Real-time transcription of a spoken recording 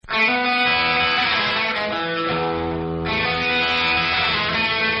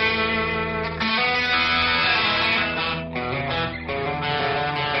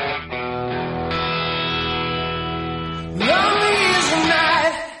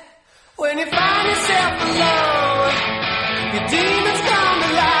find yourself alone, your demons come to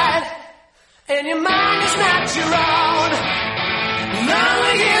light, and your mind is not your own.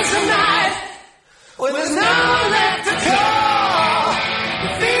 Lonely is the night when there's no one left to call. You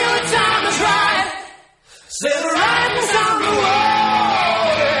feel the time is right, say the writing's on the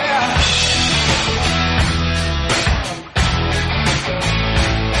wall, yeah.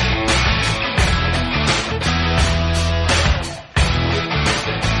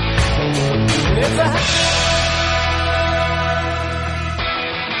 It's a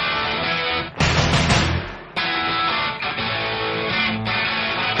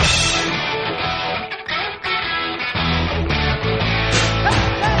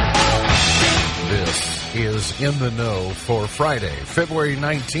is In the Know for Friday, February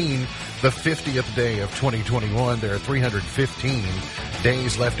 19, the 50th day of 2021. There are 315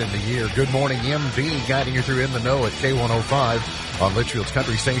 days left in the year. Good morning, MV, guiding you through In the Know at K105 on Litchfield's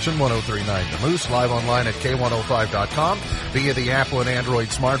Country Station, 103.9 The Moose, live online at K105.com, via the Apple and Android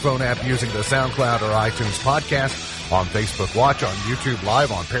smartphone app using the SoundCloud or iTunes podcast, on Facebook Watch, on YouTube Live,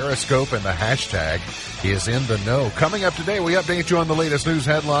 on Periscope, and the hashtag is In the Know. Coming up today, we update you on the latest news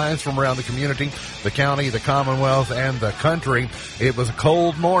headlines from around the community, the county, the Commonwealth, and the country. It was a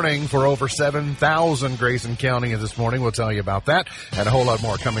cold morning for over 7,000 Grayson County this morning. We'll tell you about that and a whole lot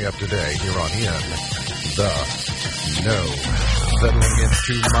more coming up today here on In the Know. Settling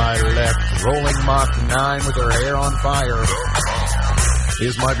into my left, rolling Mach 9 with her hair on fire,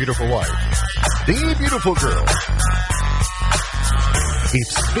 is my beautiful wife, the beautiful girl.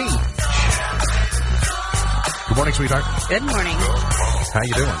 It's Beach. Good morning, sweetheart. Good morning. How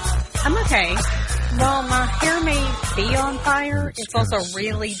you doing? I'm okay. Well, my hair may be on fire. It's also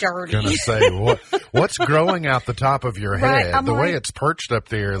really dirty. I was going to say, what's growing out the top of your head? Right, the way it's perched up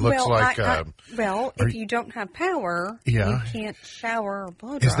there, it looks like... if you don't have power, you can't shower or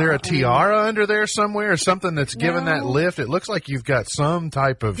blow dry. Is there a tiara under there somewhere or something that's giving that lift? It looks like you've got some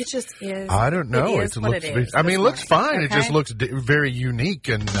type of... It just is. I don't know. It is. I mean, it looks fine. Okay. It just looks very unique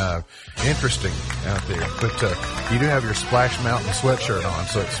and interesting out there. But you do have your Splash Mountain sweatshirt on,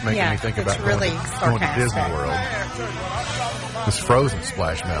 so it's making me think about going to Disney World. It's frozen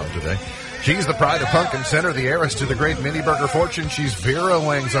Splash Mountain today. She's the pride of Pumpkin Center, the heiress to the great Mini Burger fortune. She's Vera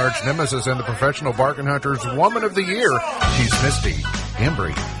Wang's arch nemesis and the Professional Bargain Hunters Woman of the Year. She's Misty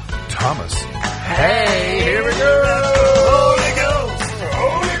Embry Thomas. Hey, here we go. Holy Ghost,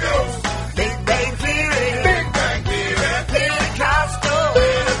 Holy Ghost, Big Bang Theory, Big Bang Theory, Pentecostal,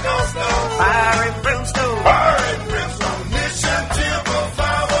 Fire and Brimstone, Fire and Brimstone, Mission Temple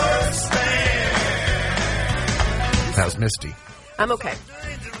Fireworks Stand. How's Misty? I'm okay.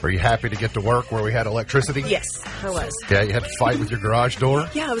 Were you happy to get to work where we had electricity? Yes, I was. Yeah, you had to fight with your garage door?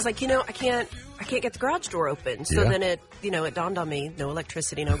 Yeah, I was like, I can't get the garage door open. So then it dawned on me, no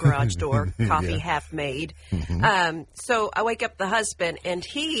electricity, no garage door, coffee half made. Mm-hmm. So I wake up the husband, and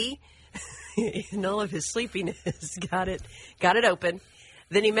he, in all of his sleepiness, got it open.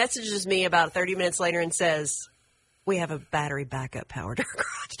 Then he messages me about 30 minutes later and says, we have a battery backup powered our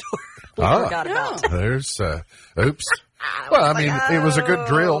garage door. We forgot about it. There's, oops. Well, I mean, it was a good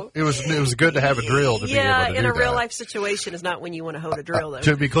drill. It was good to have a drill to be able to do that. Yeah, in a real-life situation is not when you want to hold a drill, though.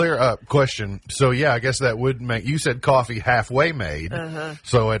 To be clear, question. So, yeah, I guess that would make... You said coffee halfway made. Uh-huh.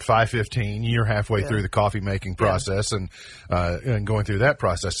 So, at 5:15, you're halfway through the coffee-making process and going through that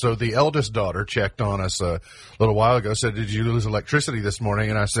process. So, the eldest daughter checked on us a little while ago, said, did you lose electricity this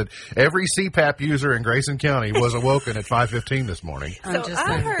morning? And I said, every CPAP user in Grayson County was awoken at 5:15 this morning. So,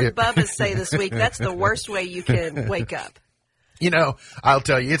 I heard Bubba say this week, that's the worst way you can wake up. I'll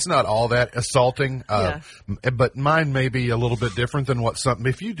tell you, it's not all that assaulting, but mine may be a little bit different than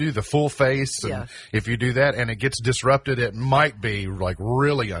if you do the full face, and if you do that and it gets disrupted, it might be like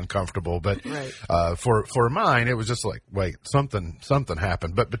really uncomfortable. But for mine, it was just like, wait, something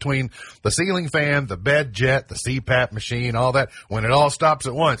happened. But between the ceiling fan, the bed jet, the CPAP machine, all that, when it all stops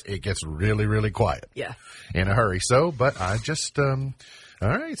at once, it gets really, really quiet. Yeah, in a hurry. So, but I just. All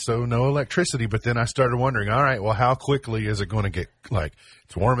right, so no electricity, but then I started wondering, all right, well, how quickly is it going to get,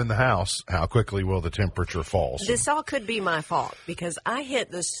 it's warm in the house, how quickly will the temperature fall? So, this all could be my fault, because I hit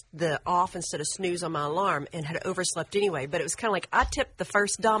the off instead of snooze on my alarm and had overslept anyway, but it was kind of like I tipped the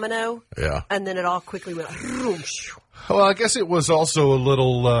first domino, and then it all quickly went, well, I guess it was also a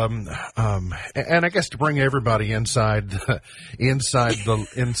little, and I guess to bring everybody inside the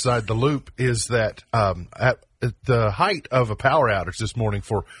loop is that, at the height of a power outage this morning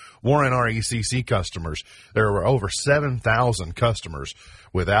for Warren RECC customers, there were over 7,000 customers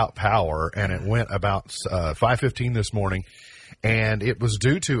without power, and it went about 5:15 this morning. and it was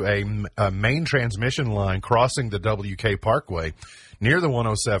due to a main transmission line crossing the WK Parkway near the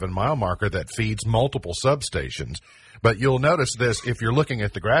 107 mile marker that feeds multiple substations. But you'll notice this if you're looking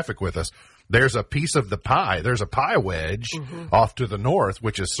at the graphic with us. There's a piece of the pie. There's a pie wedge off to the north,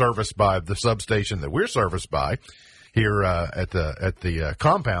 which is serviced by the substation that we're serviced by here at the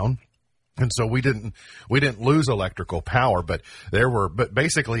compound. And so we didn't lose electrical power, but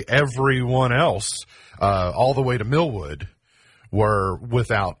basically everyone else all the way to Millwood were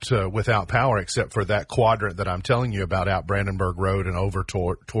without power, except for that quadrant that I'm telling you about out Brandenburg Road and over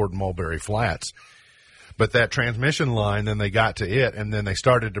toward Mulberry Flats. But that transmission line, then they got to it, and then they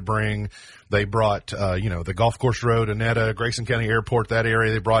started to they brought the Golf Course Road, Annetta, Grayson County Airport, that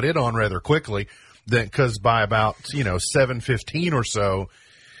area, they brought it on rather quickly, because by about 7:15 or so,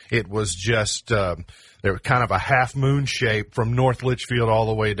 it was just there was kind of a half moon shape from North Litchfield all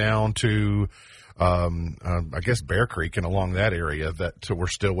the way down to I guess Bear Creek and along that area that we're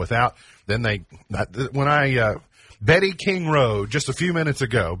still without. Then Betty King Road, just a few minutes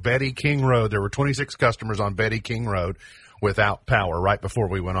ago, Betty King Road, there were 26 customers on Betty King Road without power right before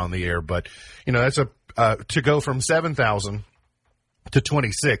we went on the air. But, that's to go from 7,000 to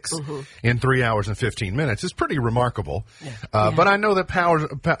 26 in 3 hours and 15 minutes is pretty remarkable. Yeah. But I know that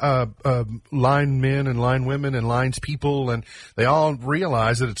line men and line women and lines people, and they all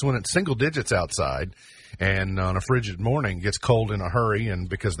realize that it's when it's single digits outside and on a frigid morning it gets cold in a hurry, and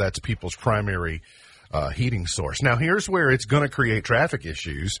because that's people's primary heating source. Now, here's where it's going to create traffic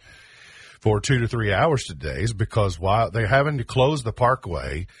issues for 2 to 3 hours today, is because while they're having to close the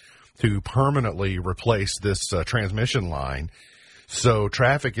parkway to permanently replace this transmission line, so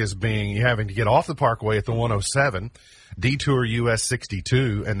traffic is having to get off the parkway at the 107, detour US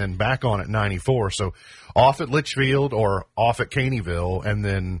 62, and then back on at 94. So off at Litchfield or off at Caneyville, and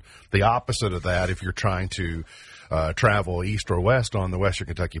then the opposite of that if you're trying to travel east or west on the Western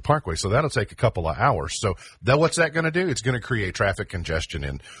Kentucky Parkway. So that'll take a couple of hours. So what's that going to do? It's going to create traffic congestion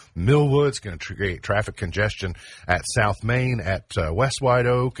in Millwood. It's going to create traffic congestion at South Main, at West White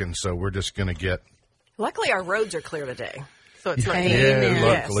Oak. And so we're just going to get... Luckily, our roads are clear today. So it's not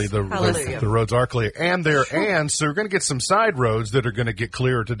luckily the roads are clear. So we're going to get some side roads that are going to get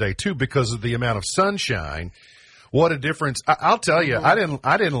clearer today, too, because of the amount of sunshine. What a difference. I'll tell you, I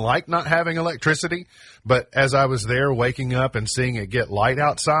didn't like not having electricity, but as I was there waking up and seeing it get light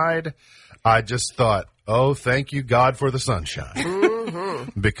outside, I just thought, oh, thank you, God, for the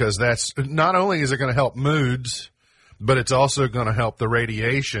sunshine. Because that's not only is it going to help moods, but it's also going to help the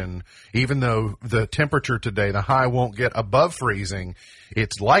radiation. Even though the temperature today, the high won't get above freezing,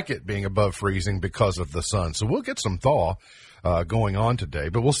 it's like it being above freezing because of the sun. So we'll get some thaw going on today,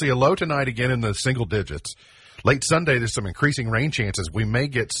 but we'll see a low tonight again in the single digits. Late Sunday, there's some increasing rain chances. We may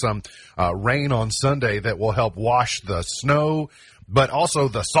get some rain on Sunday that will help wash the snow, but also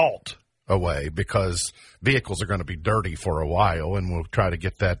the salt away, because vehicles are going to be dirty for a while, and we'll try to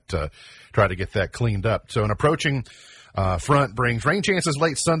get that cleaned up. So an approaching front brings rain chances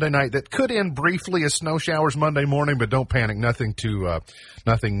late Sunday night that could end briefly as snow showers Monday morning, but don't panic. Nothing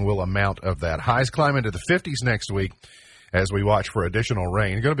will amount of that. Highs climb into the 50s next week as we watch for additional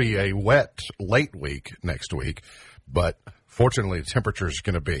rain. It's going to be a wet, late week next week, but fortunately the temperature is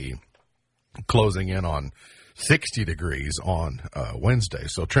going to be closing in on 60 degrees on Wednesday,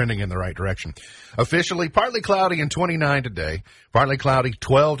 so trending in the right direction. Officially, partly cloudy and 29 today, partly cloudy,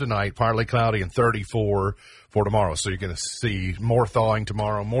 12 tonight, partly cloudy and 34 for tomorrow. So you're going to see more thawing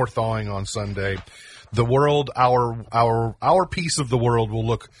tomorrow, more thawing on Sunday. The world, our piece of the world will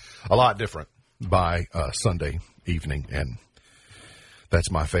look a lot different by Sunday evening, and that's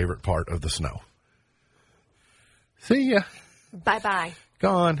my favorite part of the snow. See ya. Bye-bye.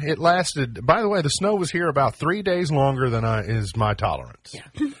 Gone. It lasted. By the way, the snow was here about 3 days longer than is my tolerance.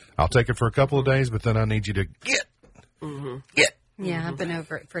 Yeah. I'll take it for a couple of days, but then I need you to get. Yeah, I've been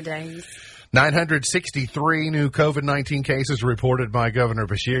over it for days. 963 new COVID-19 cases reported by Governor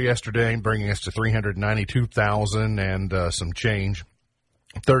Beshear yesterday, bringing us to 392,000 and some change.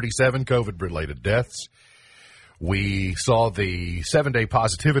 37 COVID-related deaths. We saw the 7-day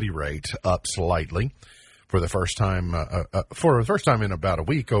positivity rate up slightly for the first time in about a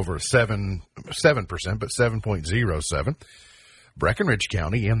week, over 7%, but 7.07. Breckenridge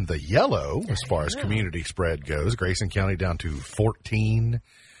County in the yellow as far as community spread goes. Grayson County down to 14.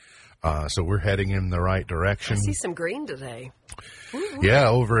 So we're heading in the right direction. I see some green today. Yeah,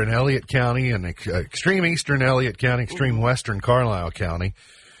 over in Elliott County and extreme eastern Elliott County, extreme western Carlisle County.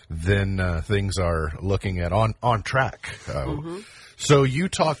 Then things are looking at on track. So you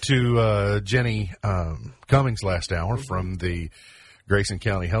talked to Jenny Cummings last hour from the Grayson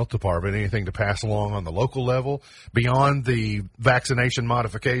County Health Department, anything to pass along on the local level beyond the vaccination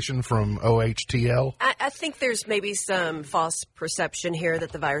modification from OHTL? I think there's maybe some false perception here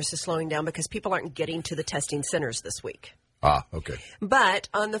that the virus is slowing down because people aren't getting to the testing centers this week. Ah, okay. But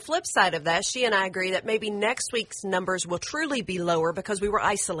on the flip side of that, she and I agree that maybe next week's numbers will truly be lower because we were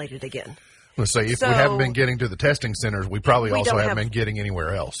isolated again. Let's say if we haven't been getting to the testing centers, we probably also haven't been getting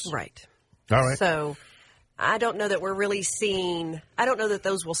anywhere else. Right. All right. So I don't know that we're really seeing – I don't know that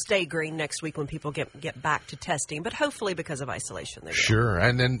those will stay green next week when people get back to testing, but hopefully because of isolation they will. Sure.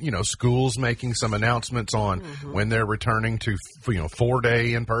 And then, schools making some announcements on when they're returning to,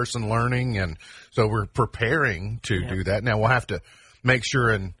 4-day in-person learning. And so we're preparing to do that. Now, we'll have to make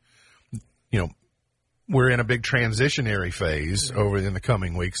sure we're in a big transitionary phase over in the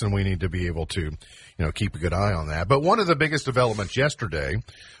coming weeks, and we need to be able to, keep a good eye on that. But one of the biggest developments yesterday,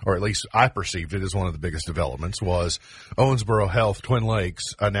 or at least I perceived it as one of the biggest developments, was Owensboro Health Twin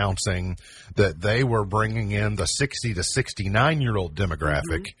Lakes announcing that they were bringing in the 60 to 69-year-old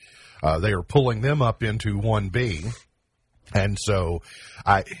demographic. They are pulling them up into 1B. And so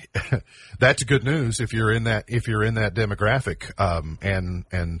that's good news if you're in that demographic.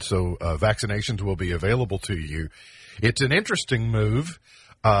 And so vaccinations will be available to you. It's an interesting move.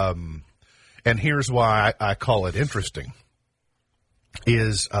 And here's why I call it interesting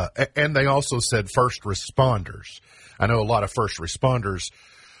is, and they also said first responders. I know a lot of first responders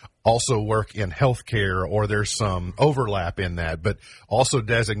also work in healthcare, or there's some overlap in that, but also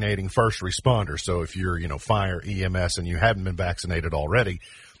designating first responders. So if you're, fire, EMS, and you haven't been vaccinated already,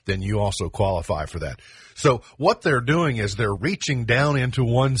 then you also qualify for that. So what they're doing is they're reaching down into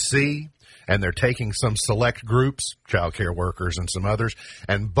 1C, and they're taking some select groups, child care workers and some others,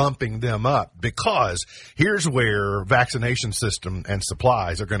 and bumping them up, because here's where vaccination system and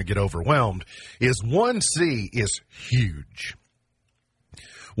supplies are going to get overwhelmed, is 1C is huge.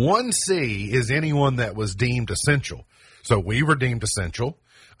 1C is anyone that was deemed essential. So we were deemed essential.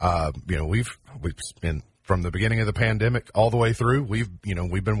 We've been from the beginning of the pandemic all the way through. We've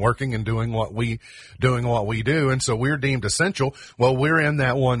been working and doing what we do. And so we're deemed essential. Well, we're in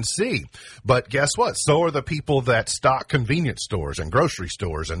that 1C, but guess what? So are the people that stock convenience stores and grocery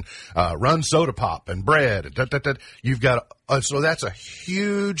stores and, run soda pop and bread. You've got, so that's a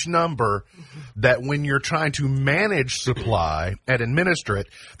huge number that when you're trying to manage supply and administer it,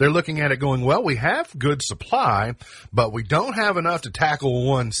 they're looking at it going, well, we have good supply, but we don't have enough to tackle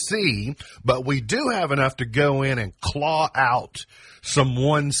 1C, but we do have enough to go in and claw out some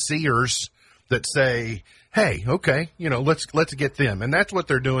 1C'ers that say, hey, okay, let's get them. And that's what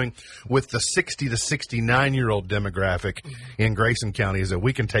they're doing with the 60 to 69-year-old demographic in Grayson County, is that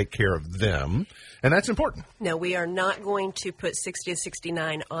we can take care of them. And that's important. No, we are not going to put 60 to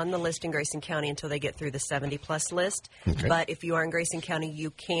 69 on the list in Grayson County until they get through the 70-plus list. Okay. But if you are in Grayson County,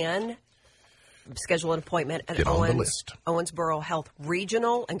 you can schedule an appointment at Owensboro Health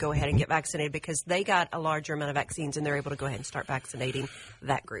Regional and go ahead and get vaccinated, because they got a larger amount of vaccines and they're able to go ahead and start vaccinating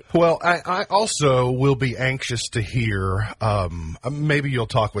that group. Well, I also will be anxious to hear, maybe you'll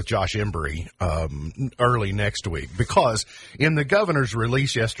talk with Josh Embry early next week, because in the governor's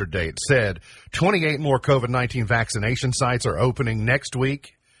release yesterday, it said 28 more COVID-19 vaccination sites are opening next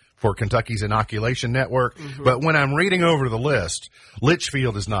week for Kentucky's inoculation network. But when I'm reading over the list,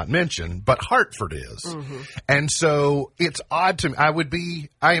 Litchfield is not mentioned, but Hartford is. And so it's odd to me.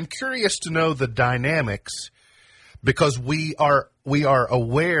 I am curious to know the dynamics, because we are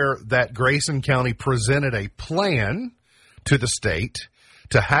aware that Grayson County presented a plan to the state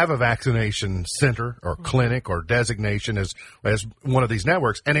to have a vaccination center or clinic or designation as one of these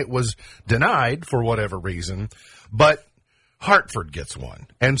networks, and it was denied for whatever reason. But Hartford gets one.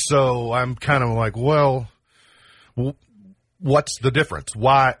 And so I'm kind of like, well, what's the difference?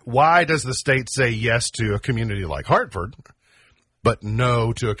 Why does the state say yes to a community like Hartford, but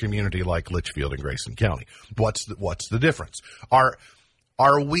no to a community like Litchfield and Grayson County? What's the difference? Are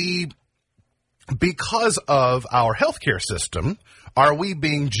we, because of our healthcare system, are we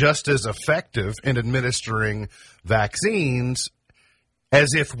being just as effective in administering vaccines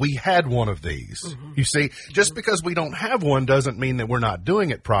as if we had one of these? You see, just because we don't have one doesn't mean that we're not doing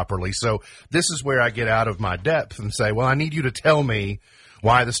it properly. So this is where I get out of my depth and say, well, I need you to tell me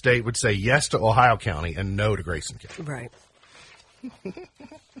why the state would say yes to Ohio County and no to Grayson County. Right.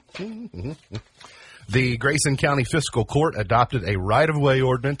 The Grayson County Fiscal Court adopted a right-of-way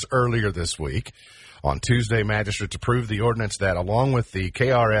ordinance earlier this week. On Tuesday, magistrates approved the ordinance that, along with the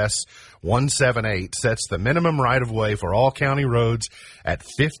KRS 178, sets the minimum right-of-way for all county roads at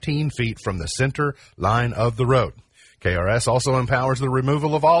 15 feet from the center line of the road. KRS also empowers the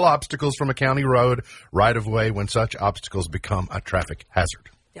removal of all obstacles from a county road right-of-way when such obstacles become a traffic hazard.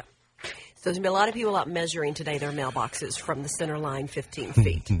 Yeah. So there's going to be a lot of people out measuring today their mailboxes from the center line 15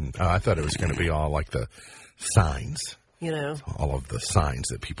 feet. I thought it was going to be all like the signs. You know, all of the signs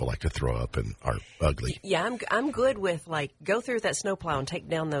that people like to throw up and are ugly. Yeah, I'm good with, like, go through that snowplow and take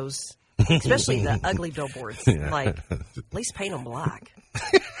down those, especially the ugly billboards. Like, at least paint them black.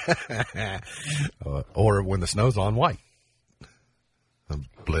 Or when the snow's on, white.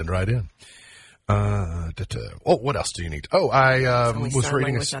 Blend right in. Oh, what else do you need? Oh, I was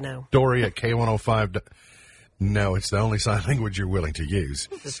reading a story at K105. No, it's the only sign language you're willing to use.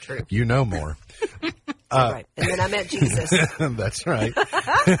 This is true. You know more. Right. And then I met Jesus. That's right.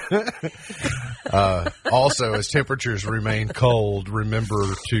 Also, as temperatures remain cold, remember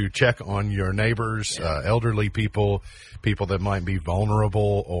to check on your neighbors, elderly people, people that might be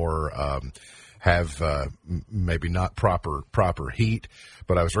vulnerable or have maybe not proper heat.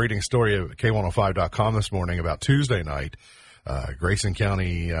 But I was reading a story at K105.com this morning about Tuesday night. Grayson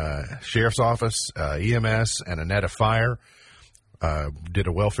County Sheriff's Office, EMS, and Annetta Fire did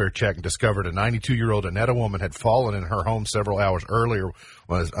a welfare check and discovered a 92-year-old Annetta woman had fallen in her home several hours earlier,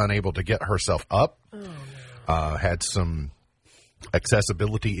 was unable to get herself up, had some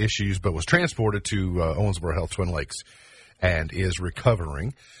accessibility issues, but was transported to Owensboro Health Twin Lakes and is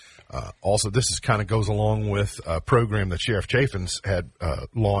recovering. Also, this is kind of goes along with a program that Sheriff Chaffins had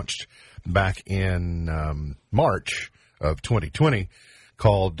launched back in March of 2020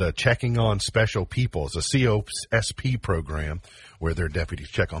 called Checking on Special People. It's a COSP program where their deputies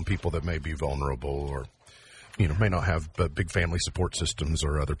check on people that may be vulnerable or, may not have big family support systems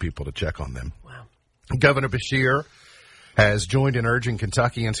or other people to check on them. Wow. Governor Beshear has joined in urging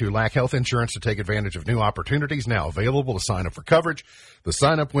Kentuckians who lack health insurance to take advantage of new opportunities now available to sign up for coverage. The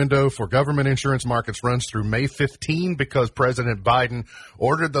sign-up window for government insurance markets runs through May 15 because President Biden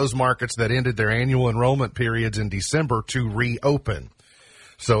ordered those markets that ended their annual enrollment periods in December to reopen.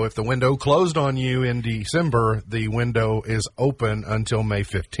 So if the window closed on you in December, the window is open until May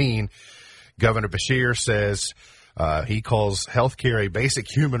 15. Governor Beshear says he calls healthcare a basic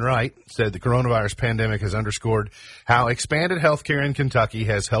human right, said the coronavirus pandemic has underscored how expanded healthcare in Kentucky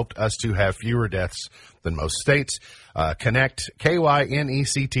has helped us to have fewer deaths than most states. Connect, kynect.ky.gov.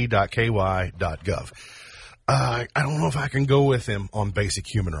 I don't know if I can go with him on basic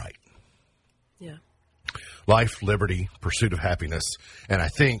human right. Yeah. Life, liberty, pursuit of happiness. And I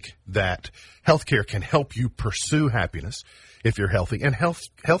think that healthcare can help you pursue happiness if you're healthy. And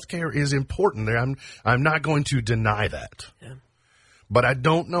healthcare is important. I'm not going to deny that. Yeah. But I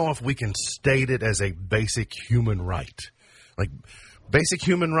don't know if we can state it as a basic human right. Like, basic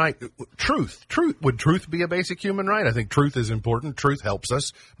human right, truth. Would truth be a basic human right? I think truth is important. Truth helps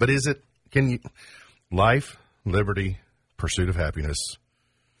us. But life, liberty, pursuit of happiness.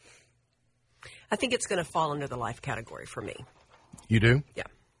 I think it's going to fall under the life category for me. You do? Yeah.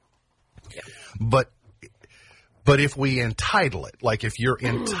 But if we entitle it, like if you're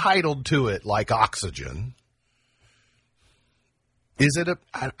entitled to it like oxygen, is it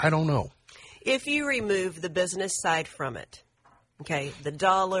I don't know. If you remove the business side from it, okay, the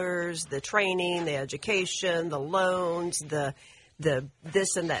dollars, the training, the education, the loans, the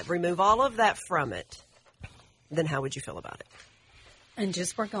this and that, remove all of that from it, then how would you feel about it? And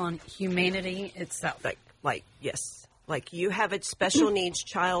just work on humanity itself. Like, yes. Like, you have a special needs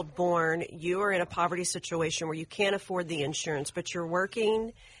child born. You are in a poverty situation where you can't afford the insurance, but you're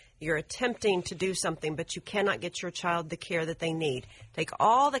working. You're attempting to do something, but you cannot get your child the care that they need. Take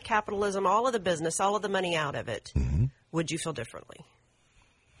all the capitalism, all of the business, all of the money out of it. Mm-hmm. Would you feel differently?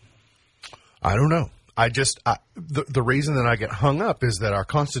 I don't know. The reason that I get hung up is that our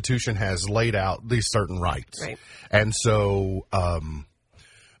Constitution has laid out these certain rights. Right. And so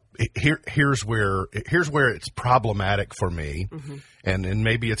here's where it's problematic for me, mm-hmm. and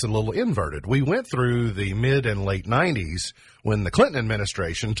maybe it's a little inverted. We went through the mid and late 90s when the Clinton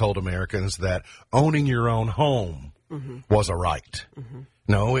administration told Americans that owning your own home mm-hmm. was a right. Mm-hmm.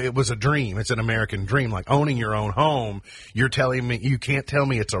 No, it was a dream. It's an American dream. Like owning your own home, you're telling me, you can't tell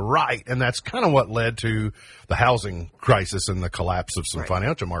me it's a right. And that's kind of what led to the housing crisis and the collapse of some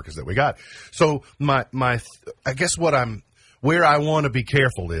financial markets that we got. So I guess where I want to be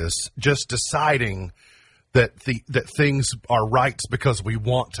careful is just deciding that things are rights because we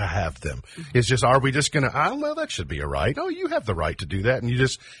want to have them. Mm-hmm. It's just, are we just going to, well, that should be a right. Oh, you have the right to do that.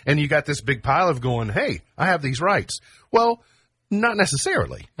 And you got this big pile of going, hey, I have these rights. Well, not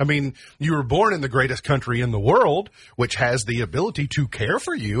necessarily. I mean, you were born in the greatest country in the world, which has the ability to care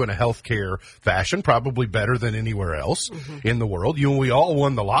for you in a healthcare fashion, probably better than anywhere else mm-hmm. in the world. We all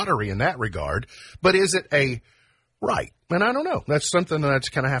won the lottery in that regard. But is it a Right. And I don't know. That's something that I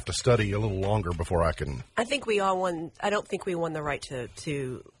just kind of have to study a little longer before I can. I think we all won. I don't think we won the right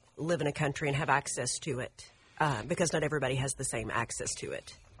to live in a country and have access to it because not everybody has the same access to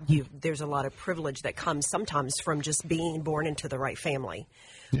it. There's a lot of privilege that comes sometimes from just being born into the right family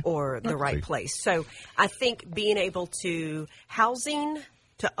or the right place. So I think being able to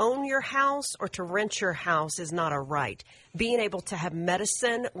to own your house or to rent your house is not a right. Being able to have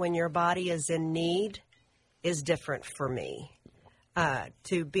medicine when your body is in need is different for me.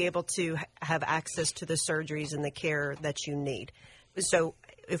 To be able to have access to the surgeries and the care that you need. So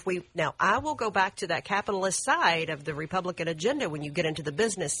now I will go back to that capitalist side of the Republican agenda when you get into the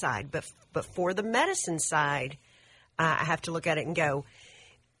business side. But for the medicine side, I have to look at it and go,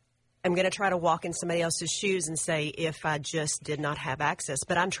 I'm going to try to walk in somebody else's shoes and say, if I just did not have access.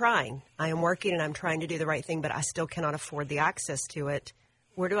 But I'm trying. I am working and I'm trying to do the right thing, but I still cannot afford the access to it.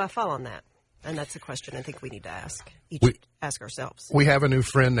 Where do I fall on that? And that's a question I think we need to ask ourselves. We have a new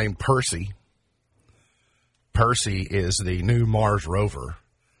friend named Percy. Percy is the new Mars rover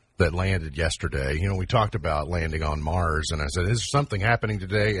that landed yesterday. You know, we talked about landing on Mars, and I said, is there something happening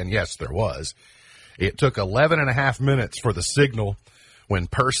today? And yes, there was. It took 11 and a half minutes for the signal when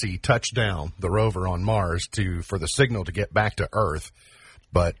Percy touched down, the rover on Mars, for the signal to get back to Earth.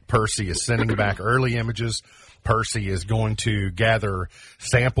 But Percy is sending back early images. Percy is going to gather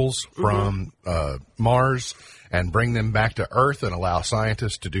samples from Mars and bring them back to Earth and allow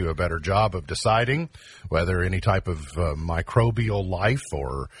scientists to do a better job of deciding whether any type of microbial life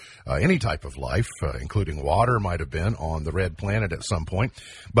or any type of life, including water, might have been on the red planet at some point.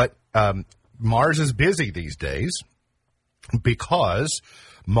 But Mars is busy these days because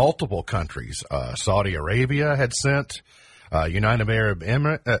multiple countries, Saudi Arabia had sent, United Arab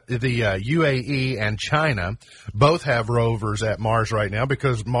Emirates, the UAE and China both have rovers at Mars right now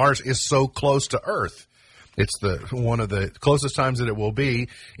because Mars is so close to Earth. It's one of the closest times that it will be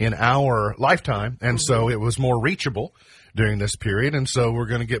in our lifetime, and so it was more reachable during this period. And so we're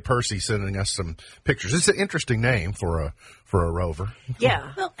going to get Percy sending us some pictures. It's an interesting name for a rover.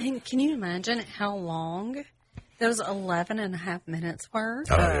 Yeah. Well, and can you imagine how long those 11 and a half minutes were?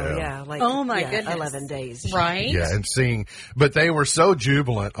 Oh, yeah. Oh, my goodness. 11 days. Right? Yeah, and but they were so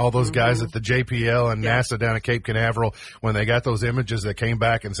jubilant, all those guys at the JPL and NASA down at Cape Canaveral, when they got those images that came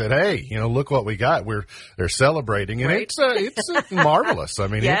back and said, hey, look what we got. They're celebrating, and it's marvelous. I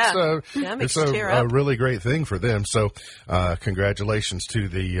mean, it's a really great thing for them. So, congratulations to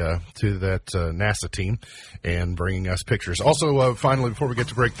that NASA team and bringing us pictures. Also, finally, before we get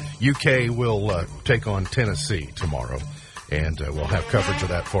to break, UK will take on Tennessee tomorrow, and we'll have coverage of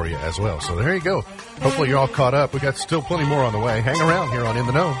that for you as well. So there you go. Hopefully you're all caught up. We got still plenty more on the way. Hang around here on In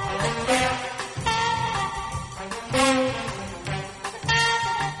the Know.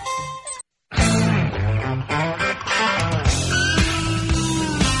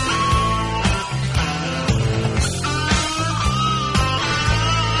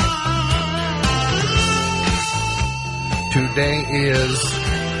 Today is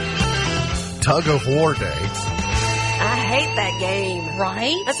Tug of War Day. I hate that game.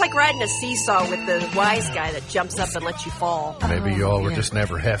 Right? That's like riding a seesaw with the wise guy that jumps up and lets you fall. Maybe you all were just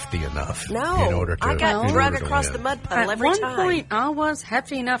never hefty enough. No. In order to, I got drug across win. the mud puddle every time. At one point, I was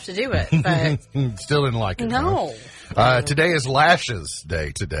hefty enough to do it, but Still didn't like it. no. Huh? Today is Lashes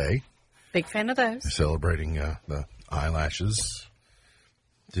Day today. Big fan of those. Celebrating the eyelashes.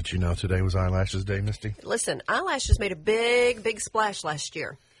 Did you know today was Eyelashes Day, Misty? Listen, eyelashes made a big, big splash last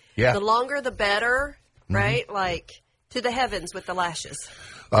year. Yeah. The longer, the better, right? Like, to the heavens with the lashes.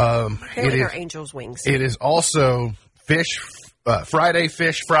 It They're is, angels' wings. it is also Friday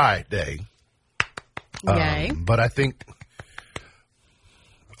Fish Fry Day. Yay. But I think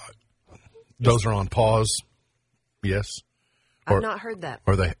those are on pause. Yes. I've not heard that.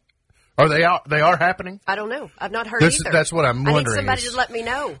 They are happening? I don't know. I've not heard either. That's what I'm wondering. I need somebody to let me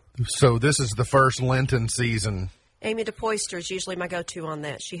know. So this is the first Lenten season. Amy DePoyster is usually my go-to on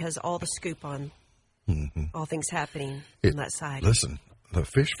that. She has all the scoop on all things happening on that side. Listen, the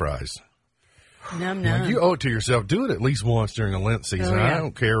fish fries. Num. You owe it to yourself. Do it at least once during a Lent season. Oh, yeah. I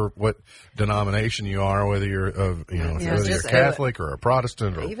don't care what denomination you are, whether you're whether you're Catholic or a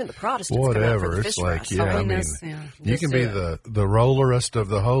Protestant or even the Protestants come out for whatever. the It's fish like, fries. yeah, I mean, Holiness, yeah. you can be the rollerest of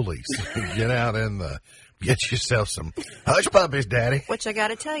the holies. Get out and get yourself some hush puppies, Daddy. Which I got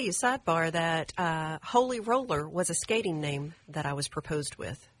to tell you, sidebar, that Holy Roller was a skating name that I was proposed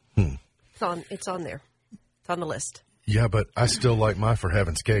with. It's on there. It's on the list. Yeah, but I still like my For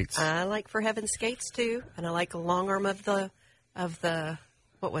Heaven Skates. I like For Heaven Skates too, and I like a long arm of the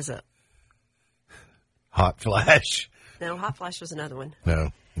what was it? Hot Flash. No, Hot Flash was another one. No,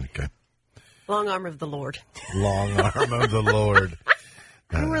 okay. Long arm of the Lord. Long arm of the Lord.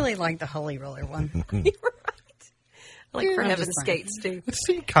 I really like the Holy Roller one. You're right. I like For I'm Heaven's just saying. Skates, too. It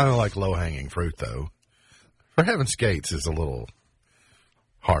seemed kind of like low-hanging fruit, though. For Heaven's Skates is a little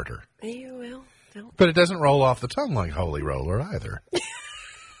harder. Yeah, well, don't. But it doesn't roll off the tongue like Holy Roller either.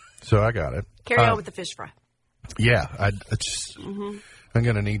 So I got it. Carry on with the fish fry. Yeah, I'm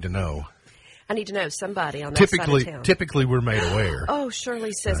going to need to know. I need to know somebody on that side of town. Typically, we're made aware. Oh,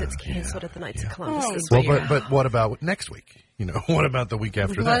 Shirley says it's canceled at the Knights of Columbus this Well, week. but what about next week? What about the week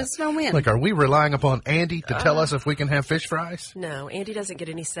after that? Let us know when. Like, are we relying upon Andy to tell us if we can have fish fries? No, Andy doesn't get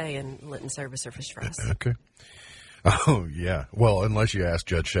any say in Linton service or fish fries. Okay. Oh, yeah. Well, unless you ask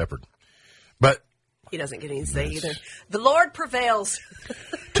Judge Shepard. But He doesn't get any say either. The Lord prevails.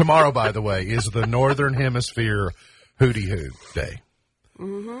 tomorrow, by the way, is the Northern Hemisphere Hootie Hoo Day.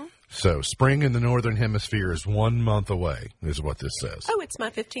 Mm-hmm. So spring in the Northern Hemisphere is 1 month away, is what this says. Oh, it's my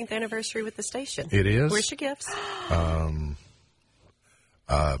 15th anniversary with the station. It is? Where's your gifts?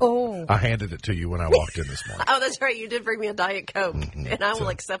 I handed it to you when I walked in this morning. Oh, that's right. You did bring me a Diet Coke, and I will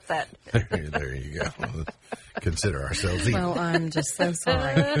accept that. There you go. Let's consider ourselves even. Well, I'm just so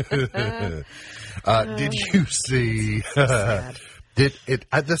sorry. Did you see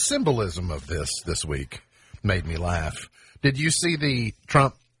the symbolism of this week made me laugh. Did you see the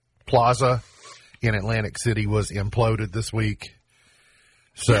Trump Plaza in Atlantic City was imploded this week?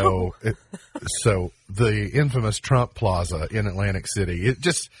 So, so the infamous Trump Plaza in Atlantic City, it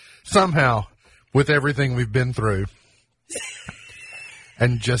just somehow, with everything we've been through,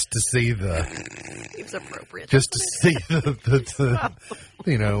 and just to see It was appropriate. just to see the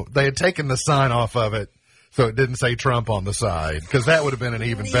they had taken the sign off of it, so it didn't say Trump on the side, because that would have been an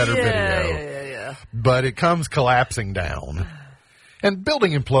even better video. Yeah. But it comes collapsing down. And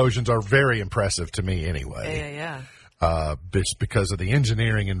building implosions are very impressive to me anyway. Yeah. Just because of the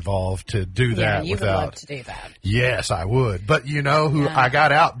engineering involved to do that you would without. love to do that. Yes, I would. But you know who I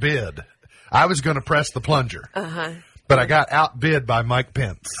got outbid? I was going to press the plunger. But I got outbid by Mike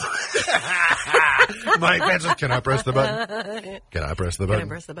Pence. Mike Pence says, can I press the button? Can I press the button? Can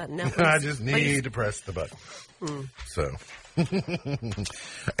I press the button? No, I just need to press the button. So,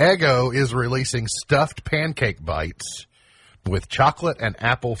 Eggo is releasing stuffed pancake bites with chocolate and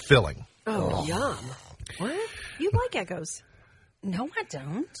apple filling. Oh, yum. What? You like Eggos? No, I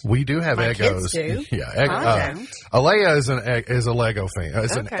don't. We do have My Eggos. kids do. Yeah, I don't. Alea is a Lego fan.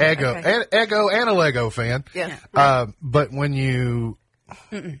 It's an Okay, Eggo, okay. Eggo and a Lego fan. Yeah. But when you,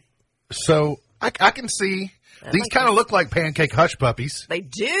 so I can see these kind of look like pancake hush puppies, They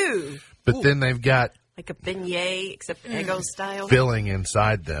do. but then they've got Like a beignet, except Eggo style. filling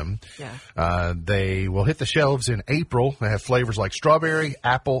inside them. Yeah. They will hit the shelves in April. They have flavors like strawberry,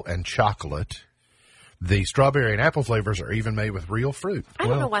 apple, and chocolate. The strawberry and apple flavors are even made with real fruit. I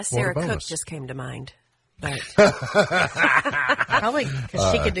don't know why what a Sarah Cook bonus. just came to mind. But Probably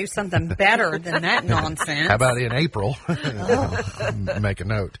because she could do something better than that nonsense. How about in April? Make a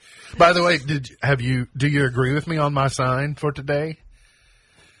note. By the way, do you agree with me on my sign for today?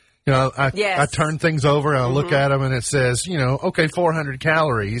 I Yes. turn things over and I look at them and it says, okay, 400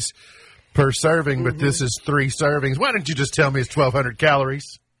 calories per serving, but this is 3 servings. Why don't you just tell me it's 1,200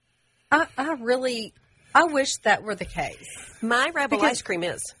 calories? I wish that were the case. my Rebel ice cream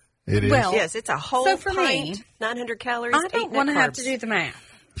is. It is. Well, Yes, it's a whole So for pint, me, 900 calories, I 8 don't net want to have carbs. to do the math.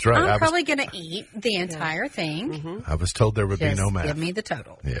 That's right. I'm probably going to eat the entire thing. I was told there would be Just no math. give me the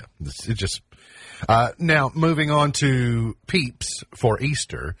total. Yeah, it just. Now, moving on to Peeps for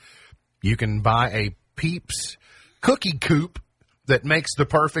Easter, you can buy a Peeps cookie coop that makes the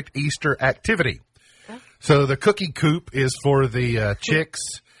perfect Easter activity. So the cookie coop is for the chicks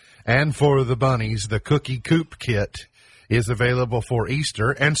and for the bunnies. The cookie coop kit is available for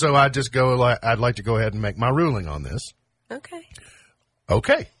Easter, and so I'd like to go ahead and make my ruling on this. Okay.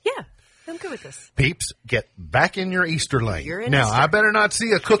 Okay. Yeah, I'm good with this. Peeps, get back in your Easter lane. You're in now, Easter. I better not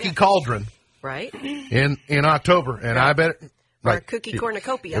see a cookie cauldron Right? in October, and I better Or a cookie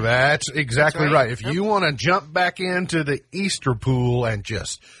cornucopia. That's exactly That's right. right. If you want to jump back into the Easter pool and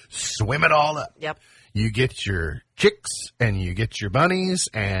just swim it all up, Yep. you get your chicks and you get your bunnies,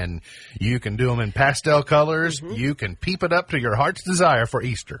 and you can do them in pastel colors. You can peep it up to your heart's desire for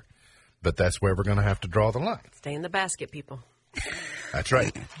Easter, but that's where we're going to have to draw the line. Stay in the basket, people. That's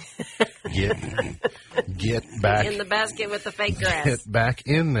right. Get back In the basket with the fake grass. get back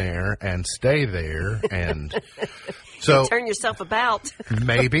in there and stay there, and so Turn yourself about.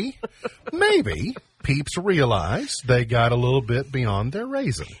 maybe Peeps realize they got a little bit beyond their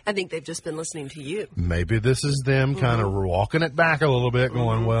raisin. I think they've just been listening to you. Maybe this is them kind of walking it back a little bit,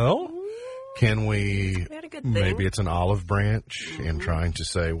 going, well, Can we, had a good thing. maybe it's an olive branch in trying to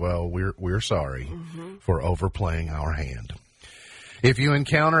say, well, we're sorry for overplaying our hand. If you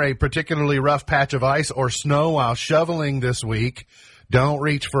encounter a particularly rough patch of ice or snow while shoveling this week, don't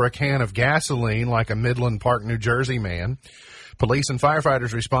reach for a can of gasoline like a Midland Park, New Jersey man. Police and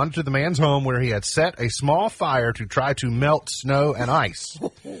firefighters responded to the man's home where he had set a small fire to try to melt snow and ice.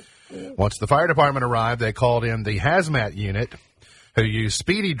 Once the fire department arrived, they called in the hazmat unit, who used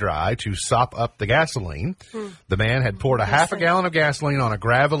Speedy Dry to sop up the gasoline. The man had poured a half a gallon of gasoline on a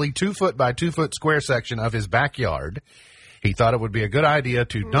gravelly 2-foot by 2-foot square section of his backyard. He thought it would be a good idea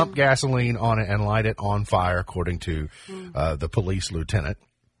to dump gasoline on it and light it on fire, according to the police lieutenant.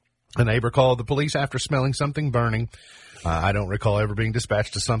 A neighbor called the police after smelling something burning. I don't recall ever being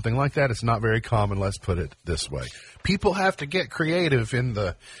dispatched to something like that. It's not very common, let's put it this way. People have to get creative in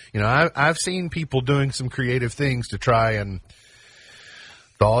the, I've seen people doing some creative things to try and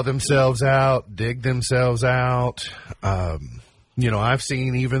thaw themselves out, dig themselves out. I've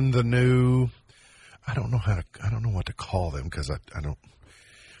seen even the new, I don't know what to call them because I don't.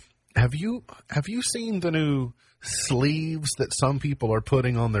 Have you seen the new sleeves that some people are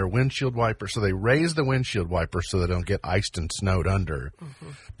putting on their windshield wipers? So they raise the windshield wipers so they don't get iced and snowed under.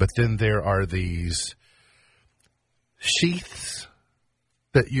 But then there are these sheaths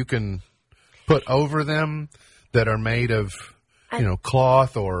that you can put over them that are made of,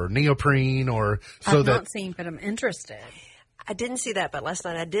 cloth or neoprene or so I've that. not seen, but I'm interested. I didn't see that, but last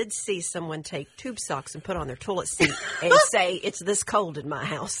night I did see someone take tube socks and put on their toilet seat and say, "It's this cold in my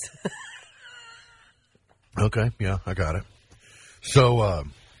house." Okay, yeah, I got it. So,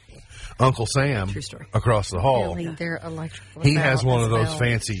 Uncle Sam True story. across the hall, Really, they're electrical. he has one of those well.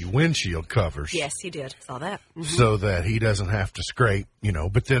 fancy windshield covers. Yes, he did. Saw that. So that he doesn't have to scrape,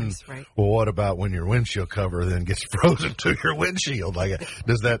 but then, That's right. well, what about when your windshield cover then gets frozen to your windshield?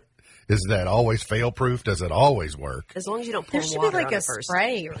 Is that always fail-proof? Does it always work? As long as you don't pour There should water be like on a it first.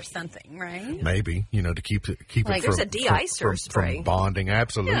 spray or something, right? Maybe, to keep Like, it from, there's a de-icer spray. from bonding.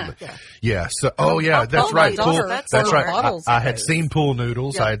 Absolutely. Yeah. Yeah. So, that's told right. my daughter That's that's right. bottles I of had those. seen pool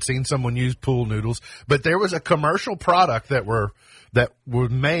noodles. I had seen someone use pool noodles, but there was a commercial product that were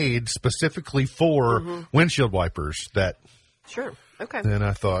made specifically for windshield wipers that. Sure. Okay. Then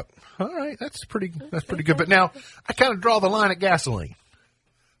I thought, all right, that's pretty good. But now I kind of draw the line at gasoline.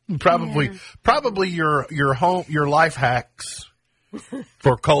 Probably your life hacks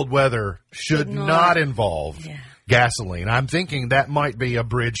for cold weather should not involve gasoline. I'm thinking that might be a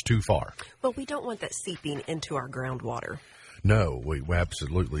bridge too far. But we don't want that seeping into our groundwater. No, we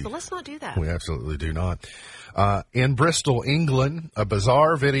absolutely. So let's not do that. We absolutely do not. In Bristol, England, a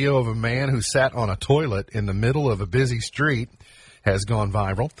bizarre video of a man who sat on a toilet in the middle of a busy street has gone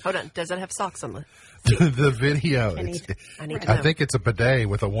viral. Hold on. Does it have socks on the? The video, I need to I know. think it's a bidet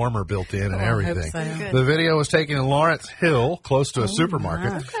with a warmer built in and I hope everything. so. Good. The video was taken in Lawrence Hill, close to a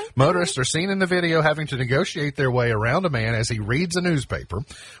supermarket. Motorists are seen in the video having to negotiate their way around a man as he reads a newspaper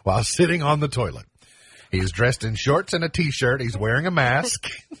while sitting on the toilet. He's dressed in shorts and a T-shirt. He's wearing a mask.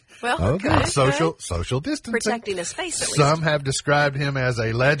 Well, Okay, good. social distancing. Protecting his face, at least. Some have described him as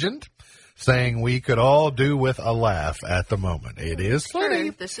a legend, saying we could all do with a laugh at the moment. It is funny.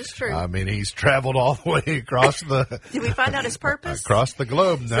 True. This is true. I mean, he's traveled all the way across the Did we find out his purpose? across the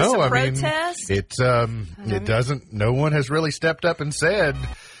globe. this No, a I mean, protest? it's it doesn't. No one has really stepped up and said,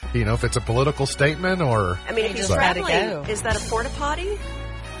 if it's a political statement or. I mean, if he's just let it traveling, go. is that a porta potty?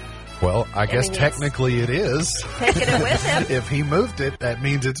 Well, I guess mean, technically it is. Taking it with him. If he moved it, that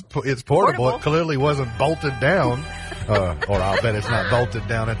means it's portable. Portable. It clearly wasn't bolted down, or I'll bet it's not bolted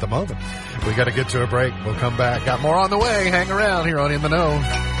down at the moment. We got to get to a break. We'll come back. Got more on the way. Hang around here on In the Know.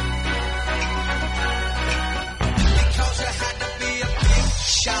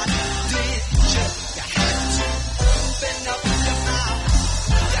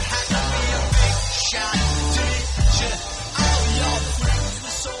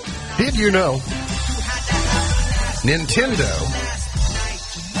 Did you know Nintendo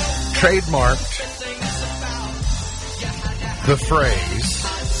trademarked the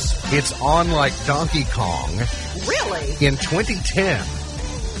phrase, "It's on like Donkey Kong," Really? in 2010?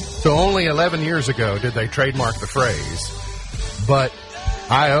 So only 11 years ago did they trademark the phrase, but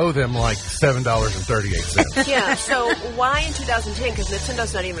I owe them like $7.38. Yeah. So why in 2010? Because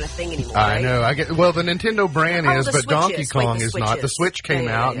Nintendo's not even a thing anymore. I right? know. Well, the Nintendo brand Oh, is, the but Switch Donkey is. Wait, Kong the is Switch not. The is. Switch came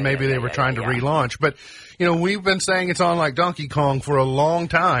Yeah, out, and maybe they were trying to yeah. relaunch. But, we've been saying it's on like Donkey Kong for a long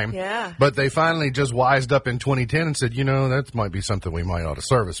time. Yeah. But they finally just wised up in 2010 and said, that might be something we might ought to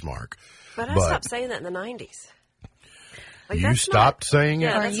service mark. But I stopped saying that in the 90s. Like, You that's stopped saying it?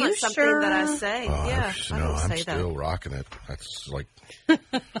 Yeah, Are that's you not something sure? that I say. Oh, yeah, I don't I'm say still that. rocking it. That's like...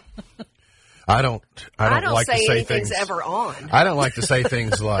 I don't like say to say anything's things ever on. I don't like to say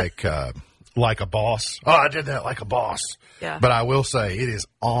things like a boss. Oh, I did that like a boss. Yeah. But I will say it is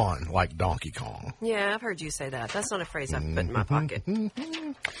on like Donkey Kong. Yeah, I've heard you say that. That's not a phrase I've put in my pocket.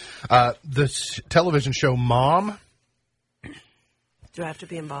 The television show Mom. Do I have to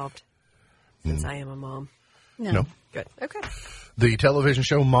be involved? Since I am a mom. No. Good. Okay. The television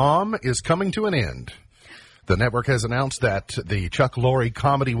show Mom is coming to an end. The network has announced that the Chuck Lorre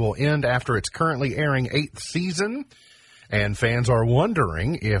comedy will end after its currently airing 8th season, and fans are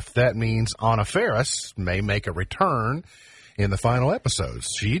wondering if that means Anna Faris may make a return in the final episodes.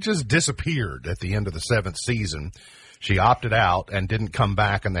 She just disappeared at the end of the 7th season. She opted out and didn't come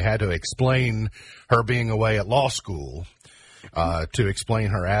back, and they had to explain her being away at law school to explain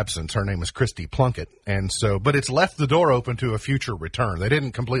her absence. Her name is Christy Plunkett, but it's left the door open to a future return. They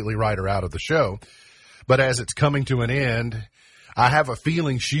didn't completely write her out of the show. But as it's coming to an end, I have a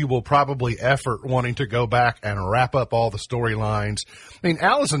feeling she will probably effort wanting to go back and wrap up all the storylines. I mean,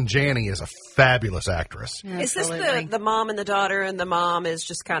 Allison Janney is a fabulous actress. Is this the mom and the daughter, and the mom is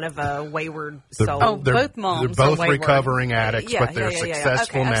just kind of a wayward soul? Both moms They're both are wayward. recovering addicts, but they're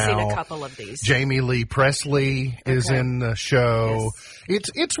successful okay, now. I've seen a couple of these. Jamie Lee Presley is in the show. Yes.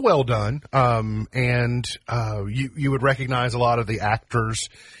 It's well done, and you would recognize a lot of the actors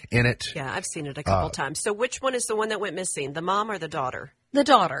in it. Yeah, I've seen it a couple times. So which one is the one that went missing, the mom or the daughter? The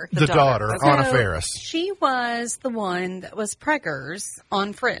daughter. The daughter, So Anna Faris. She was the one that was preggers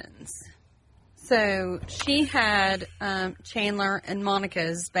on Friends. So she had Chandler and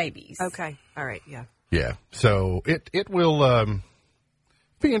Monica's babies. Okay. All right. Yeah. Yeah. So it will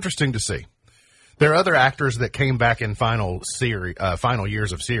be interesting to see. There are other actors that came back in final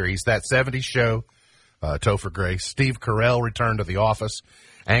years of series. That 70s show, Topher Grace. Steve Carell returned to The Office.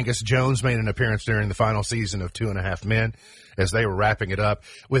 Angus Jones made an appearance during the final season of 2.5 Men as they were wrapping it up.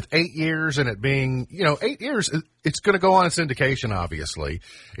 With 8 years and it being, 8 years, it's going to go on in syndication, obviously.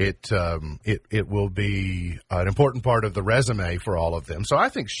 It will be an important part of the resume for all of them. So I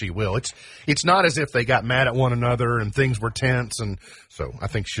think she will. It's not as if they got mad at one another and things were tense. And so I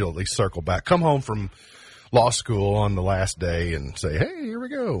think she'll at least circle back, come home from law school on the last day and say, hey, here we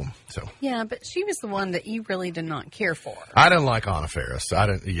go. So yeah, but she was the one that you really did not care for. I didn't like Anna Faris.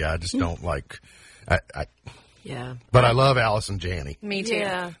 I just don't like. Yeah. But I love Allison Janney. Me too.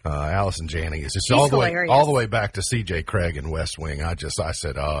 Yeah. Allison Janney is just She's all the hilarious. way back to C.J. Craig in West Wing. I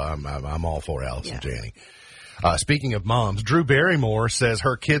said, I'm all for Allison Janney. Speaking of moms, Drew Barrymore says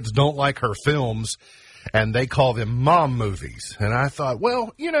her kids don't like her films, and they call them mom movies. And I thought,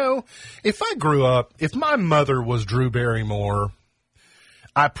 well, if I grew up, if my mother was Drew Barrymore,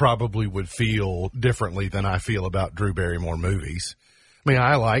 I probably would feel differently than I feel about Drew Barrymore movies. I mean,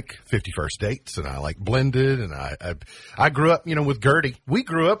 I like 50 First Dates, and I like Blended, and I grew up, with Gertie. We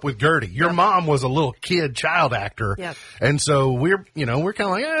grew up with Gertie. Your mom was a little child actor, and so we're kind of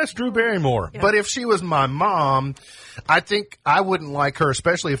like, it's Drew Barrymore. But if she was my mom, I think I wouldn't like her,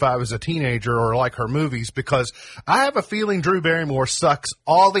 especially if I was a teenager or like her movies, because I have a feeling Drew Barrymore sucks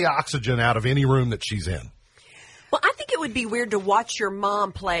all the oxygen out of any room that she's in. Well, I think it would be weird to watch your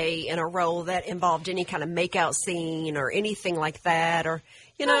mom play in a role that involved any kind of makeout scene or anything like that, or,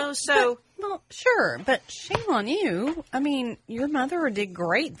 Well, sure, but shame on you. I mean, your mother did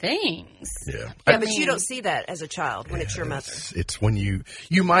great things. Yeah. But you don't see that as a child when it's your mother. It's when you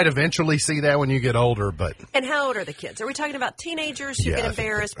might eventually see that when you get older, but. And how old are the kids? Are we talking about teenagers who get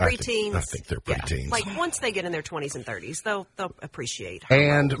embarrassed, preteens? I think they're preteens. Yeah. Like once they get in their 20s and 30s, they'll appreciate her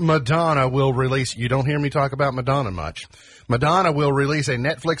And role. Madonna will release, you don't hear me talk about Madonna much. Madonna will release a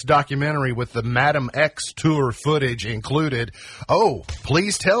Netflix documentary with the Madam X tour footage included. Oh,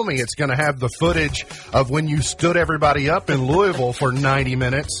 please tell me it's going to have the footage of when you stood everybody up in Louisville for 90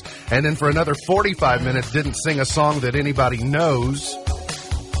 minutes and then for another 45 minutes didn't sing a song that anybody knows.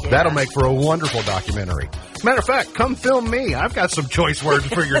 Yeah. That'll make for a wonderful documentary. Matter of fact, come film me. I've got some choice words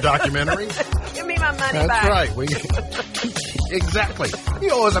for your documentary. Give me my money back. back. That's right. Exactly.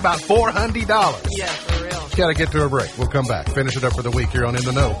 You owe us about $400. Yeah, for real. Got to get to a break. We'll come back. Finish it up for the week here on In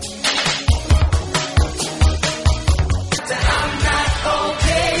the Know. I'm not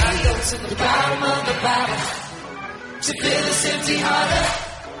okay. I go to the bottom of the bottle to fill this empty heart up.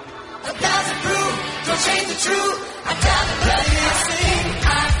 1,000 proof, don't change the truth. I got the blood missing. I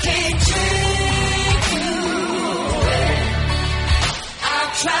can't drink you away.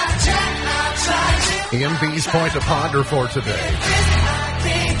 I've tried, Jack, I've tried you. MB's point to ponder for today.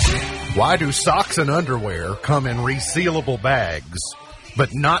 Why do socks and underwear come in resealable bags,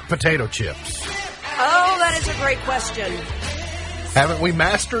 but not potato chips? Oh, that is a great question. Haven't we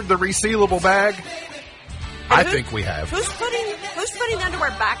mastered the resealable bag? I think we have. Who's putting underwear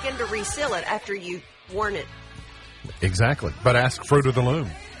back in to reseal it after you worn it? Exactly. But ask Fruit of the Loom.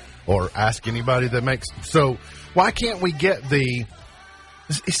 Or ask anybody that makes... So, why can't we get the...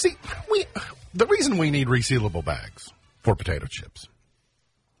 See, the reason we need resealable bags for potato chips...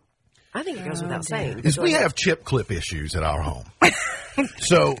 I think it goes without saying. Is we have chip clip issues at our home.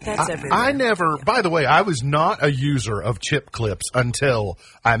 So That's I never, by the way, I was not a user of chip clips until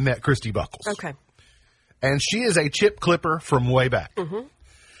I met Christy Buckles. Okay. And she is a chip clipper from way back. Mm-hmm.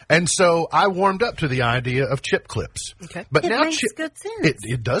 And so I warmed up to the idea of chip clips. Okay. But It now makes good sense.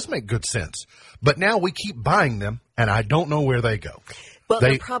 It does make good sense. But now we keep buying them, and I don't know where they go. Well,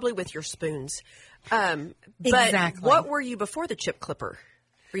 they're probably with your spoons. But Exactly. what were you before the chip clipper?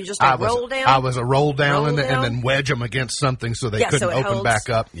 Were you just a roll down? I was a roll down, Roll and down? then wedge them against something so they Yeah, couldn't so it open holds. back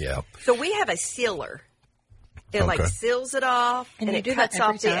up. Yeah. So we have a sealer. It Okay. seals it off And and you it do that cuts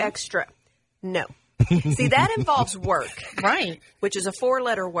every off the time? extra. No. See, that involves work, Right. which is a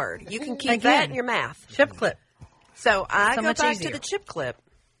 4-letter word. You can keep Again. that in your math. Chip clip. So I So go much back easier. to the chip clip.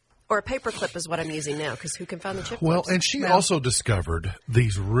 Or a paper clip is what I'm using now, because who can find the chip Well, clips? and she also discovered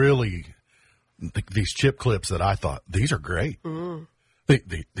these chip clips that I thought, these are great. Mm.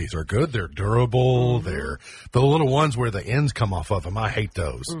 These are good. They're durable. Mm-hmm. They're the little ones where the ends come off of them. I hate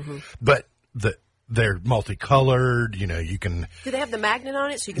those. Mm-hmm. But they're multicolored. You know, you can. Do they have the magnet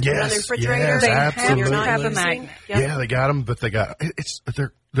on it so you can put it on the refrigerator? Yes, They have absolutely. to have a using? magnet. Yep. Yeah, they got them, but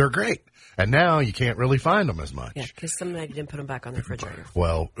they're great. And now you can't really find them as much. Yeah, because somebody didn't put them back on the refrigerator.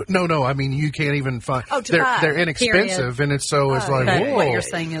 Well, no. I mean, you can't even find. Oh, to buy. They're inexpensive, and it's like, But whoa. what you're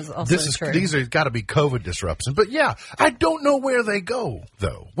saying is also true. These are got to be COVID disruptions. But yeah, I don't know where they go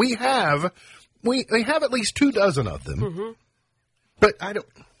though. They have at least 24 of them. Mm-hmm. But I don't.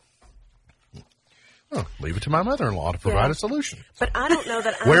 Oh, leave it to my mother-in-law to provide a solution. But I don't know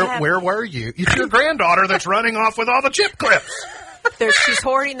that I have... Where were you? It's your granddaughter that's running off with all the chip clips. She's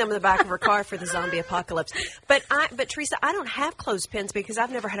hoarding them in the back of her car for the zombie apocalypse. But Teresa, I don't have clothespins because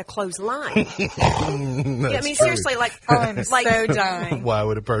I've never had a clothesline. Seriously, I'm so dying. Why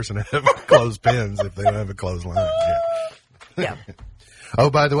would a person have clothespins if they don't have a clothesline? Yeah. Oh,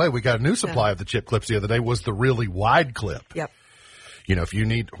 by the way, we got a new supply of the chip clips the other day. Was the really wide clip? Yep. You know, if you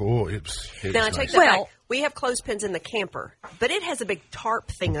need, it's Now, I nice. take that back. We have clothespins in the camper, but it has a big tarp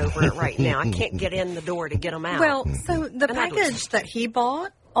thing over it right now. I can't get in the door to get them out. Well, so the And I'd package that he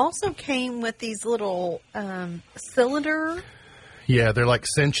bought also came with these little cylinder. Yeah, they're like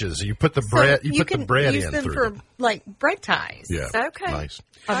cinches. You put the bread. So You put the bread use in them through for them. like bread ties. Yeah. Okay. Nice.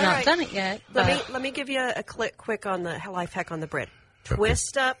 I've All not right. done it yet. But Let me give you a quick on the life hack on the bread.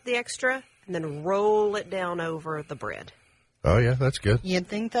 Twist up the extra and then roll it down over the bread. Oh yeah, that's good. you'd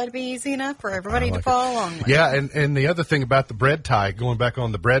think that'd be easy enough for everybody I like to follow along with. Yeah, and the other thing about the bread tie, going back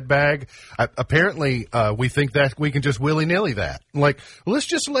on the bread bag, apparently we think that we can just willy-nilly that. Like, let's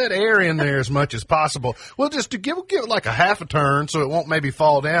just let air in there as much as possible. We'll just give it like a half a turn so it won't maybe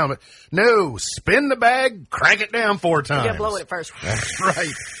fall down. But no, spin the bag, crank it down 4 times. You gotta blow it first. That's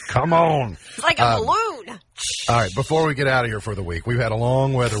right. Come on. It's like a balloon. All right, before we get out of here for the week, we've had a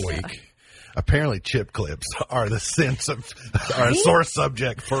long weather week. Apparently, chip clips are a sore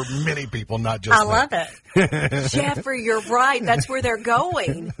subject for many people, not just I me. love it. Jeffrey, you're right. That's where they're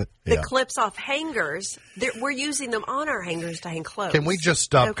going. The Yeah. clips off hangers. We're using them on our hangers to hang clothes. Can we just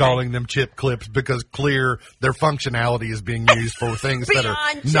stop Okay. calling them chip clips because their functionality is being used for things that are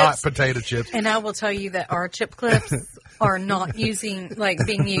Beyond not chips. potato chips? And I will tell you that our chip clips are not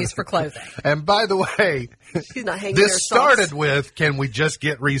being used for clothing. And by the way, She's not hanging their this socks. started with, can we just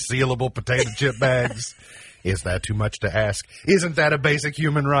get resealable potato chip bags? Is that too much to ask? Isn't that a basic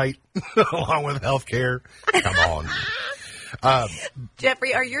human right along with health care? Come on.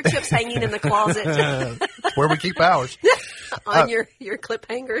 Jeffrey, are your chips hanging in the closet Where we keep ours. on your clip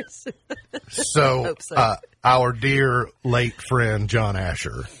hangers? So, Hope so. Our dear late friend John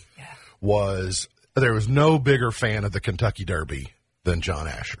Asher there was no bigger fan of the Kentucky Derby than John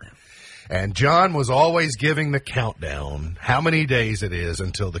Asher. And John was always giving the countdown, how many days it is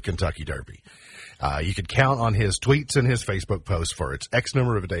until the Kentucky Derby. You could count on his tweets and his Facebook posts for its X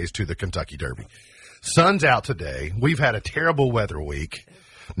number of days to the Kentucky Derby. Sun's out today. We've had a terrible weather week.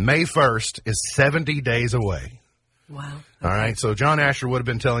 May 1st is 70 days away. Wow. All right. So John Asher would have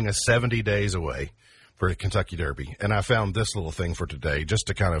been telling us 70 days away for the Kentucky Derby. And I found this little thing for today just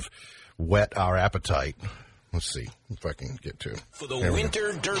to kind of whet our appetite. Let's see if I can get to it. For the There we go.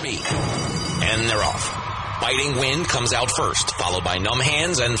 Winter Derby. And they're off. Biting wind comes out first, followed by numb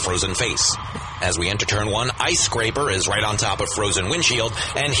hands and frozen face. As we enter turn 1, ice scraper is right on top of frozen windshield,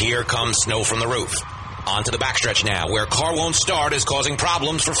 and here comes snow from the roof. On to the backstretch now, where car won't start is causing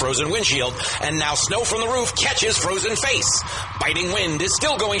problems for frozen windshield, and now snow from the roof catches frozen face. Biting wind is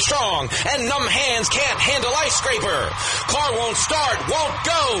still going strong, and numb hands can't handle ice scraper. Car won't start, won't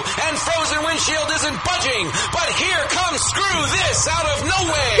go, and frozen windshield isn't budging. But here comes Screw This out of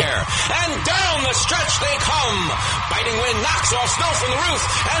nowhere, and down the stretch they come. Biting wind knocks off snow from the roof,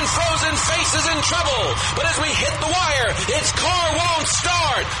 and frozen face is in trouble. But as we hit the wire, its car won't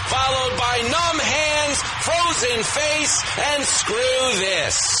start, followed by numb hands, frozen face, and Screw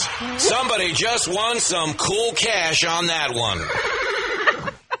This. Somebody just won some cool cash on that one.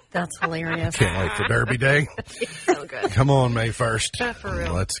 That's hilarious. Can't wait for Derby Day. So good. Come on, May 1st. Yeah, for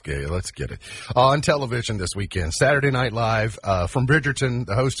real. Let's get it. On television this weekend, Saturday Night Live from Bridgerton.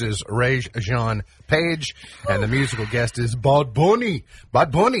 The host is Ray-Jean Page, and the musical guest is Bad Bunny.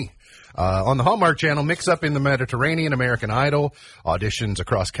 Bad Bunny. On the Hallmark Channel, Mix Up in the Mediterranean, American Idol. Auditions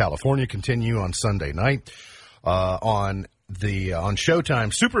across California continue on Sunday night. On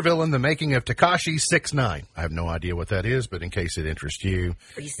Showtime, Supervillain, The Making of Tekashi 6ix9ine. I have no idea what that is, but in case it interests you,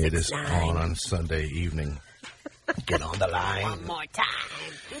 it is on Sunday evening. Get on the line. One more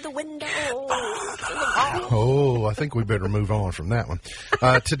time. Through the window. Oh, I think we better move on from that one.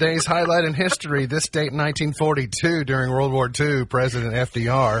 Today's highlight in history, this date in 1942, during World War II, President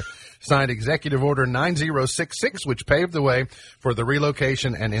FDR signed Executive Order 9066, which paved the way for the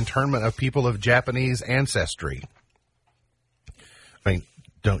relocation and internment of people of Japanese ancestry. I mean,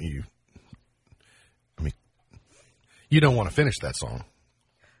 don't you? I mean, you don't want to finish that song.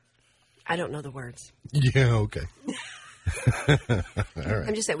 I don't know the words. Yeah, okay. All right.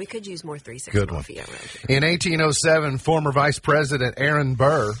 I'm just saying we could use more 3-6 Good one. mafia around here. In 1807, former Vice President Aaron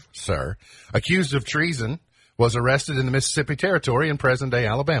Burr, accused of treason, was arrested in the Mississippi Territory in present-day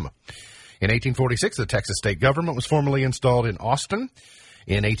Alabama. In 1846, the Texas state government was formally installed in Austin.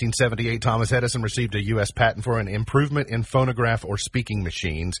 In 1878, Thomas Edison received a U.S. patent for an improvement in phonograph or speaking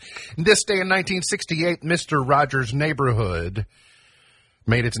machines. This day in 1968, Mr. Rogers' Neighborhood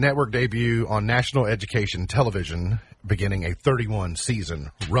made its network debut on national education television, beginning a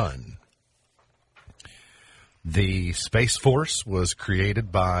 31-season run. The Space Force was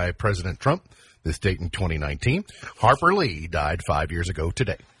created by President Trump, this date in 2019. Harper Lee died 5 years ago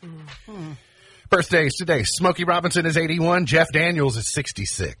today. Mm-hmm. Birthdays today. Smokey Robinson is 81. Jeff Daniels is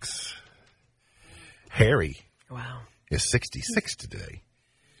 66. Harry is 66 today.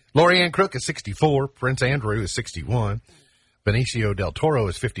 Lori Ann Crook is 64. Prince Andrew is 61. Benicio del Toro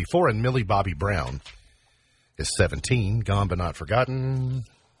is 54. And Millie Bobby Brown is 17. Gone but not forgotten.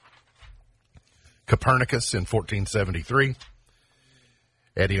 Copernicus in 1473.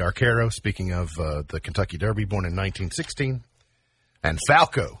 Eddie Arcaro, speaking of the Kentucky Derby, born in 1916. And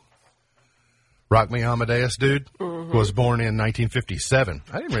Falco, Rock Me Amadeus dude, was born in 1957.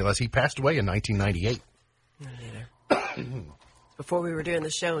 I didn't realize he passed away in 1998. Not either. Before we were doing the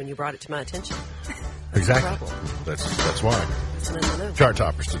show and you brought it to my attention. Exactly. That's why. That's Chart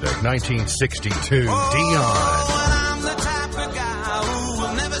toppers today. 1962, Dion. I'm the type of guy who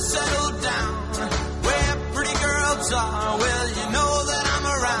will never settle down. Where pretty girls are, well, you know that I'm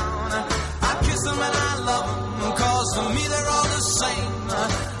around. I kiss them and I love them, 'cause to me they're all the same.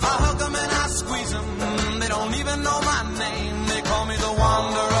 I hug them and I squeeze them, they don't even know my name. They call me the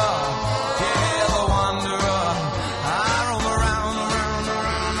Wanderer, yeah, the Wanderer. I roam around.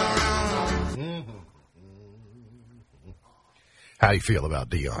 How do you feel about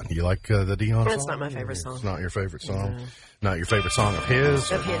Dion? You like the Dion song? It's not my favorite song. It's not your favorite song? No. Not your favorite song of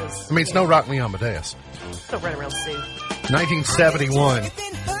his? Of his. I mean, it's no Rock Me Amadeus. Don't run around Sue. 1971,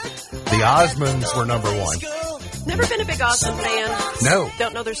 the Osmonds were number one. Never been a big Osmond fan. No.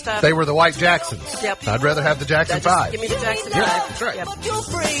 Don't know their stuff. They were the White Jacksons. Yep. I'd rather have the Jackson Just 5. Give me the Jackson Yeah, 5. that's right. Yep. You're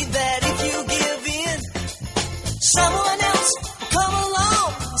afraid that if you give in, someone else will come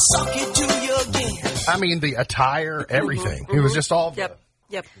along and suck you to your again. I mean, the attire, everything. It was just all Yep.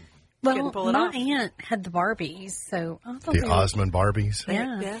 Well, Couldn't pull it my off. aunt had the Barbies, so I thought the they were- Osmond Barbies.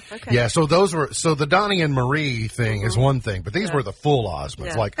 Yeah. Okay. Yeah, so the Donnie and Marie thing is one thing, but these were the full Osmonds,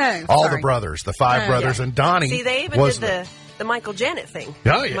 Yeah. like Oh, all sorry. the brothers, the five brothers, and Donnie. See, they even was did the Michael Janet thing.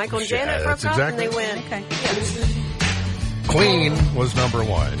 Oh, yeah. Michael and Yeah, Janet that's broke off, and exactly- they went. Okay. Queen was number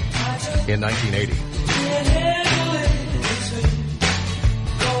one in 1980.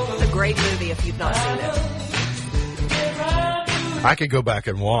 It's a great movie if you've not seen it. I could go back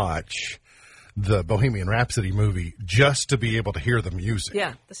and watch the Bohemian Rhapsody movie just to be able to hear the music.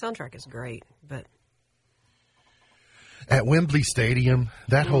 Yeah, the soundtrack is great, but At Wembley Stadium,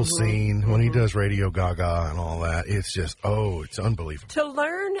 that whole scene when he does Radio Gaga and all that, it's just, it's unbelievable. to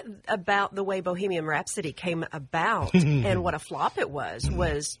learn about the way Bohemian Rhapsody came about and what a flop it was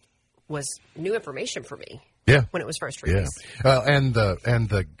was new information for me. Yeah. When it was first Yeah. released. And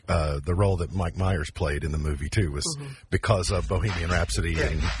the role that Mike Myers played in the movie, too, was because of Bohemian Rhapsody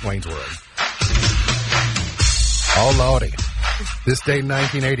and Wayne's World. Oh, Lordy. This day in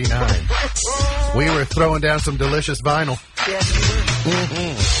 1989, we were throwing down some delicious vinyl. Yes, you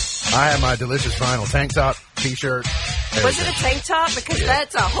were. I had my delicious vinyl tank top, T-shirt. Was it a tank top? Because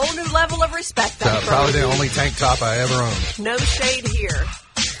that's a whole new level of respect. Probably the only tank top I ever owned. No shade here.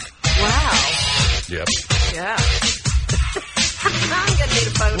 Wow. Yep. Yeah. I'm going to need a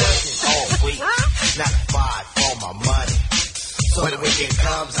photo. All week, not a fight for my money. So when the weekend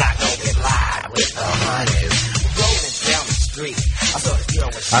comes, I go get live with the honeys. Rolling down the street. I saw the girl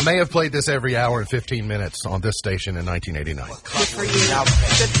with I may have played this every hour and 15 minutes on this station in 1989. Good for you.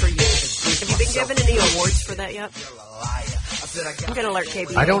 Good for you. Have you been given any awards for that yet? I'm going to alert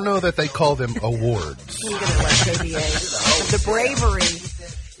KBA. I don't know that they call them awards. I'm going to alert KBA of the bravery and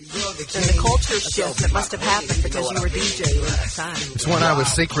the culture shift that must have happened because you were DJing at the time. It's when I was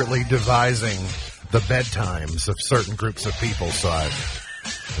secretly devising the bedtimes of certain groups of people, so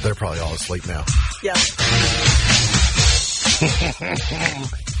they're probably all asleep now. Yeah. Is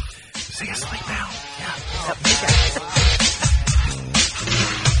he asleep now? Yeah. Yep, okay.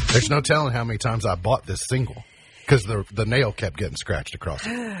 There's no telling how many times I bought this single because the nail kept getting scratched across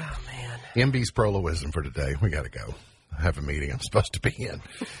it. Oh, man. MB's Prolowism for today. We got to go. I have a meeting I'm supposed to be in.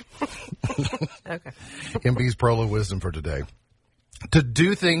 Okay. MB's Prolowism for today. To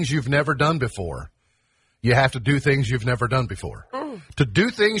do things you've never done before, you have to do things you've never done before. To do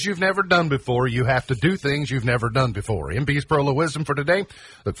things you've never done before, you have to do things you've never done before. MB's Prolowism for today.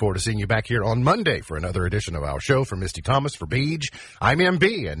 Look forward to seeing you back here on Monday for another edition of our show. For Misty Thomas, for Beej, I'm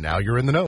MB, and now you're in the know.